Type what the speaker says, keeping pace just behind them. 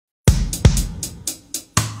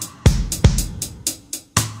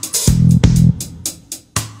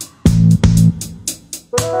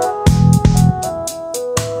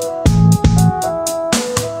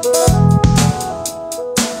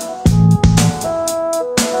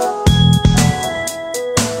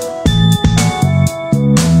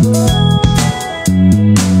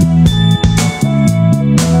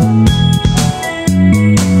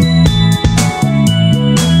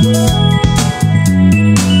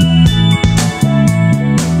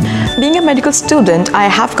medical student, I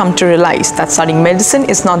have come to realize that studying medicine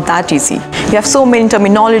is not that easy. You have so many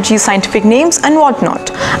terminologies, scientific names and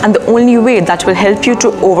whatnot. And the only way that will help you to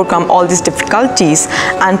overcome all these difficulties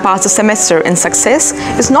and pass the semester in success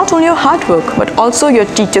is not only your hard work but also your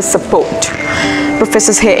teachers' support.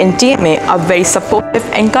 Professors here in TMA are very supportive,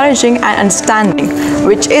 encouraging and understanding,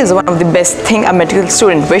 which is one of the best things a medical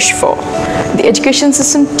student wish for. The education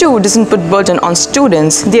system too doesn't put burden on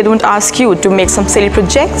students. They don't ask you to make some silly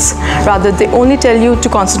projects. Rather, they only tell you to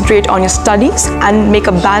concentrate on your studies and make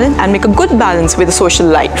a good balance with the social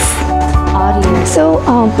life. So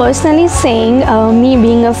personally saying, me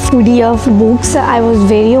being a foodie of books, I was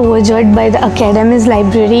very overjoyed by the academy's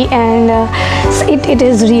library, and it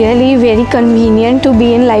is really very convenient to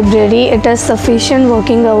be in library. It has sufficient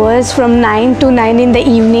working hours from 9 to 9 in the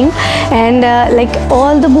evening, and like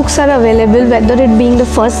all the books are available, whether it being the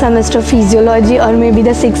first semester physiology or maybe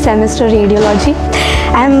the 6th semester radiology.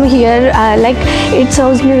 I'm here, like it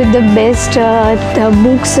serves me with the best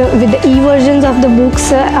books, with the e-versions of the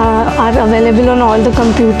books are available on all the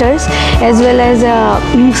computers, as well as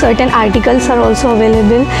certain articles are also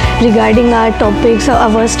available regarding our topics or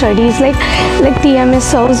our studies. Like TMA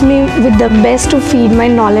serves me with the best to feed my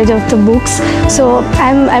knowledge of the books. So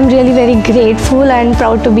I'm really very grateful and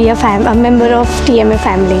proud to be a member of TMA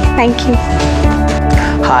family. Thank you.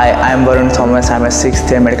 Hi, I am Varun Thomas. I am a 6th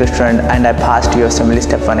year medical student and I passed USMLE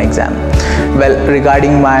Step 1 exam. Well,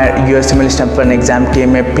 regarding my USMLE Step 1 exam,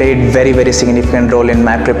 TMA played very significant role in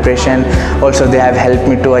my preparation. Also, they have helped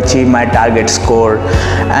me to achieve my target score,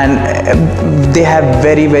 and they have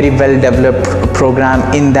very well developed program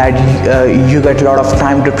in that you get a lot of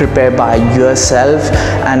time to prepare by yourself,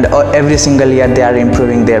 and every single year they are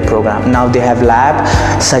improving their program. Now they have lab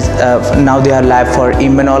for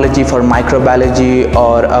immunology, for microbiology,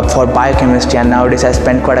 or for biochemistry, and nowadays I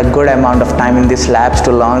spend quite a good amount of time in these labs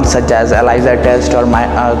to learn, such as ELISA test or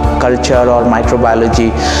culture or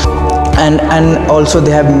microbiology. And also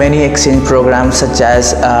they have many exchange programs such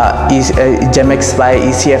as GMAT by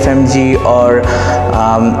ECFMG or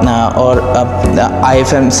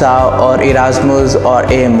IFMSA or Erasmus or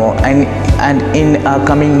AMO. And in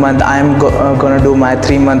coming month I am going to do my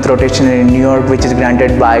 3-month rotation in New York, which is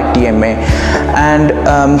granted by TMA.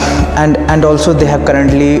 And also they have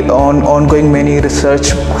currently ongoing many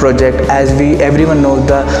research project. As everyone knows,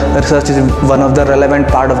 the research is one of the relevant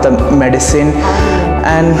part of the medicine.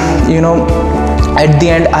 And you know, at the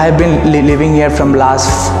end I have been living here from last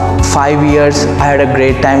 5 years. I had a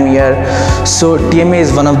great time here. So TMA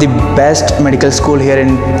is one of the best medical school here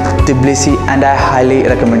in Tbilisi, and I highly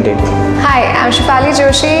recommend it. Hi, I'm Shefali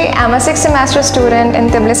Joshi. I'm a 6th semester student in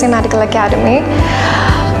Tbilisi Medical Academy.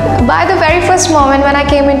 By the very first moment when I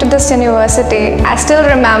came into this university, I still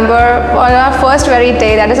remember on our first very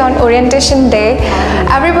day, that is on orientation day,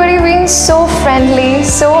 everybody being so friendly,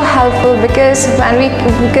 so helpful, because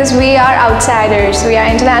we are outsiders, we are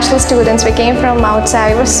international students, we came from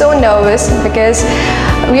outside. We were so nervous because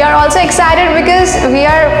we are also excited because we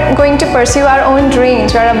are going to pursue our own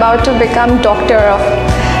dreams. We are about to become doctor of.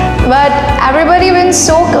 But everybody been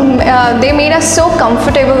so, they made us so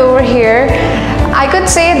comfortable over here. I could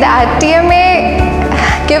say that TMA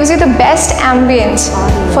gives you the best ambience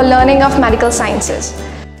for learning of medical sciences.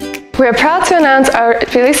 We are proud to announce our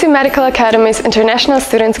Tbilisi Medical Academy's International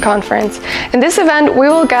Students Conference. In this event, we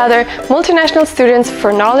will gather multinational students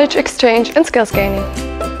for knowledge exchange and skills gaining.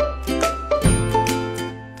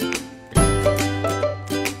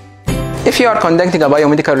 If you are conducting a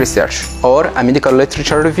biomedical research or a medical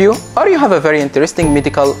literature review, or you have a very interesting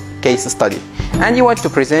medical case study and you want to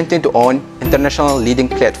present it on international leading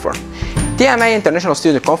platform, TMA International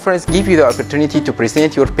Student Conference gives you the opportunity to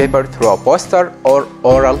present your paper through a poster or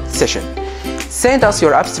oral session. Send us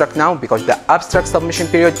your abstract now, because the abstract submission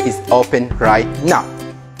period is open right now.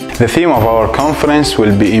 The theme of our conference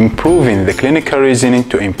will be improving the clinical reasoning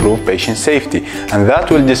to improve patient safety, and that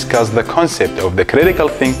will discuss the concept of the critical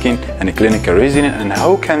thinking and clinical reasoning and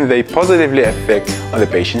how can they positively affect on the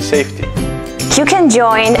patient safety. You can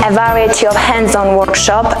join a variety of hands-on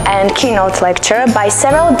workshop and keynote lecture by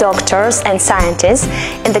several doctors and scientists.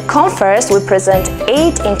 In the conference, we present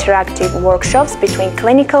 8 interactive workshops between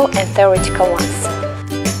clinical and theoretical ones.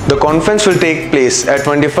 The conference will take place at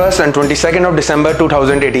 21st and 22nd of December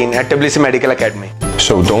 2018 at Tbilisi Medical Academy.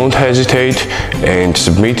 So don't hesitate and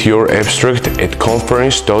submit your abstract at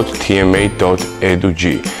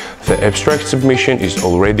conference.tma.edu.g. The abstract submission is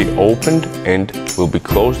already opened and will be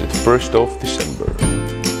closed at 1st of December.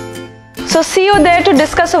 So see you there to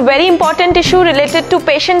discuss a very important issue related to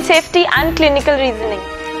patient safety and clinical reasoning.